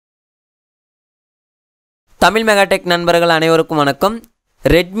Tamil mega tech நண்பர்கள் அனைவருக்கும் வணக்கம்.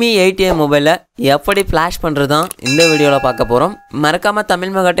 Redmi 8A மொபைலை எப்படி ஃப்ளாஷ் பண்ணுறதான் இந்த வீடியோவில் பார்க்க போகிறோம். மறக்காமல்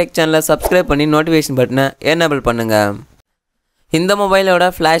தமிழ் மெகா டெக் சேனலை சப்ஸ்கிரைப் பண்ணி நோட்டிஃபிகேஷன் பட்டனை எனேபிள் பண்ணுங்கள். இந்த மொபைலோட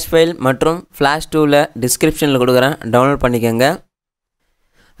ஃப்ளாஷ் ஃபைல் மற்றும் ஃப்ளாஷ் டூவில் டிஸ்கிரிப்ஷனில் கொடுக்குறேன், டவுன்லோட் பண்ணிக்கோங்க.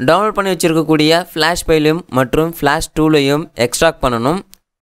 டவுன்லோட் பண்ணி வச்சுருக்கக்கூடிய ஃப்ளாஷ் ஃபைலையும் மற்றும் ஃப்ளாஷ் டூலையும் எக்ஸ்ட்ராக்ட் பண்ணணும்.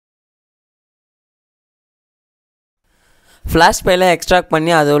 ஃப்ளாஷ் ஃபைலை எக்ஸ்ட்ராக்ட்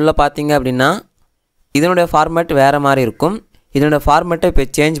பண்ணி அது உள்ள பார்த்தீங்க அப்படின்னா இதனுடைய ஃபார்மேட் வேறு மாதிரி இருக்கும். இதனுடைய ஃபார்மேட்டை இப்போ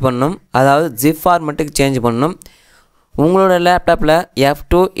சேஞ்ச் பண்ணணும், அதாவது ஜிப் ஃபார்மேட்டுக்கு சேஞ்ச் பண்ணணும். உங்களோட லேப்டாப்பில்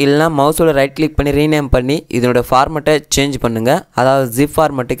F2 இல்லைனா மவுஸோட ரைட் கிளிக் பண்ணி ரீநேம் பண்ணி இதனுடைய ஃபார்மேட்டை சேஞ்ச் பண்ணுங்கள், அதாவது ஜிப்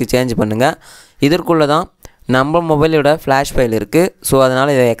ஃபார்மேட்டுக்கு சேஞ்ச் பண்ணுங்கள். இதற்குள்ளே தான் நம்ம மொபைலோட ஃப்ளாஷ் ஃபைல் இருக்குது. ஸோ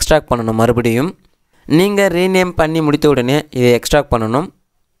அதனால் இதை எக்ஸ்ட்ராக்ட் பண்ணணும். மறுபடியும் நீங்கள் ரீநேம் பண்ணி முடித்த உடனே இதை எக்ஸ்ட்ராக்ட் பண்ணணும்.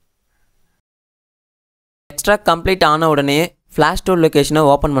 எக்ஸ்ட்ராக்ட் கம்ப்ளீட் ஆன உடனே ஃப்ளாஷ் டூல் லொக்கேஷனை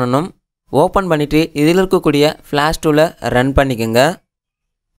ஓப்பன் பண்ணணும். ஓப்பன் பண்ணிவிட்டு இதில் இருக்கக்கூடிய ஃப்ளாஷ் டூலை ரன் பண்ணிக்கோங்க.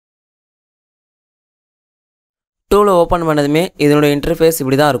 டூலை ஓப்பன் பண்ணதுமே இதனுடைய இன்டர்ஃபேஸ்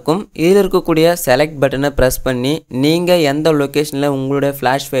இப்படி தான் இருக்கும். இதில் இருக்கக்கூடிய செலக்ட் பட்டனை ப்ரெஸ் பண்ணி நீங்கள் எந்த லொக்கேஷனில் உங்களுடைய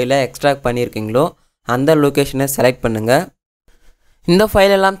ஃப்ளாஷ் ஃபைலை எக்ஸ்ட்ராக்ட் பண்ணியிருக்கீங்களோ அந்த லொக்கேஷனை செலக்ட் பண்ணுங்கள். இந்த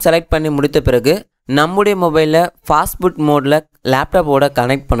ஃபைலெல்லாம் செலக்ட் பண்ணி முடித்த பிறகு நம்முடைய மொபைலில் ஃபாஸ்ட் பூட் மோடில் லேப்டாப்போட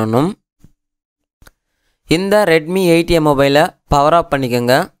கனெக்ட் பண்ணணும். இந்த Redmi 8A மொபைலை பவர் ஆஃப்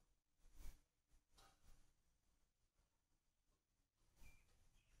பண்ணிக்கோங்க.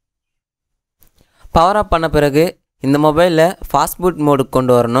 பவர் ஆஃப் பண்ண பிறகு இந்த மொபைலில் ஃபாஸ்ட் பூட் மோடுக்கு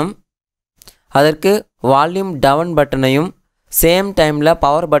கொண்டு வரணும். அதற்கு வால்யூம் டவுன் பட்டனையும் சேம் டைமில்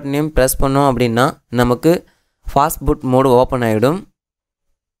பவர் பட்டனையும் ப்ரெஸ் பண்ணோம் அப்படின்னா நமக்கு ஃபாஸ்ட் பூட் மோடு ஓப்பன் ஆகிடும்.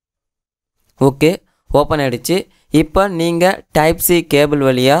 ஓகே, ஓப்பன் ஆகிடுச்சு. இப்போ நீங்கள் டைப் சி கேபிள்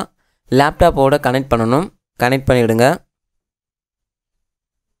வழியாக லேப்டாப்போட கனெக்ட் பண்ணணும். கனெக்ட் பண்ணிவிடுங்க.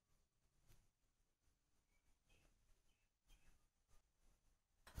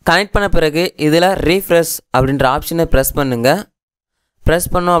 கனெக்ட் பண்ண பிறகு இதில் ரீஃப்ரெஷ் அப்படின்ற ஆப்ஷனை ப்ரெஸ் பண்ணுங்கள். ப்ரெஸ்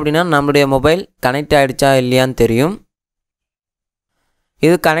பண்ணோம் அப்படின்னா நம்மளுடைய மொபைல் கனெக்ட் ஆகிடுச்சா இல்லையான்னு தெரியும்.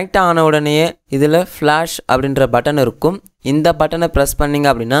 இது கனெக்ட் ஆன உடனே இதில் ஃப்ளாஷ் அப்படின்ற பட்டன் இருக்கும். இந்த பட்டனை ப்ரெஸ் பண்ணிங்க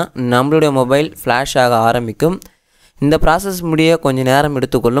அப்படின்னா நம்மளுடைய மொபைல் ஃப்ளாஷ் ஆக ஆரம்பிக்கும். இந்த ப்ராசஸ் முடிய கொஞ்சம் நேரம்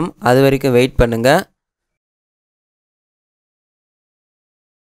எடுத்துக்கொள்ளும். அது வரைக்கும் வெயிட் பண்ணுங்கள்.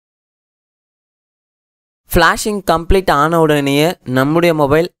 ஃப்ளாஷிங் கம்ப்ளீட் ஆன உடனேயே நம்முடைய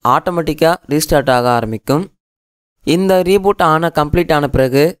மொபைல் ஆட்டோமேட்டிக்காக ரீஸ்டார்ட் ஆக ஆரம்பிக்கும். இந்த ரீபூட் கம்ப்ளீட் ஆன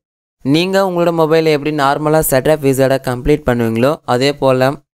பிறகு நீங்கள் உங்களோட மொபைலை எப்படி நார்மலாக செட்டப் விசேடை கம்ப்ளீட் பண்ணுவீங்களோ அதே போல்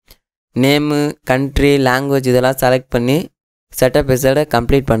நேமு, கண்ட்ரி, லாங்குவேஜ் இதெல்லாம் செலக்ட் பண்ணி செட்டப் விசேடை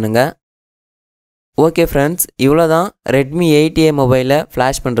கம்ப்ளீட் பண்ணுங்கள். ஓகே ஃப்ரெண்ட்ஸ், இவ்வளோ தான் Redmi 8A மொபைலை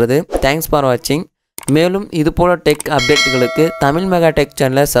ஃப்ளாஷ் பண்ணுறது. தேங்க்ஸ் ஃபார் வாட்சிங். மேலும் இது போல் டெக் அப்டேட்டுகளுக்கு தமிழ் மெகா டெக்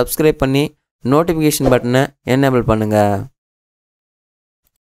சேனலை சப்ஸ்கிரைப் பண்ணி நோட்டிஃபிகேஷன் பட்டனை எனேபிள் பண்ணுங்கள்.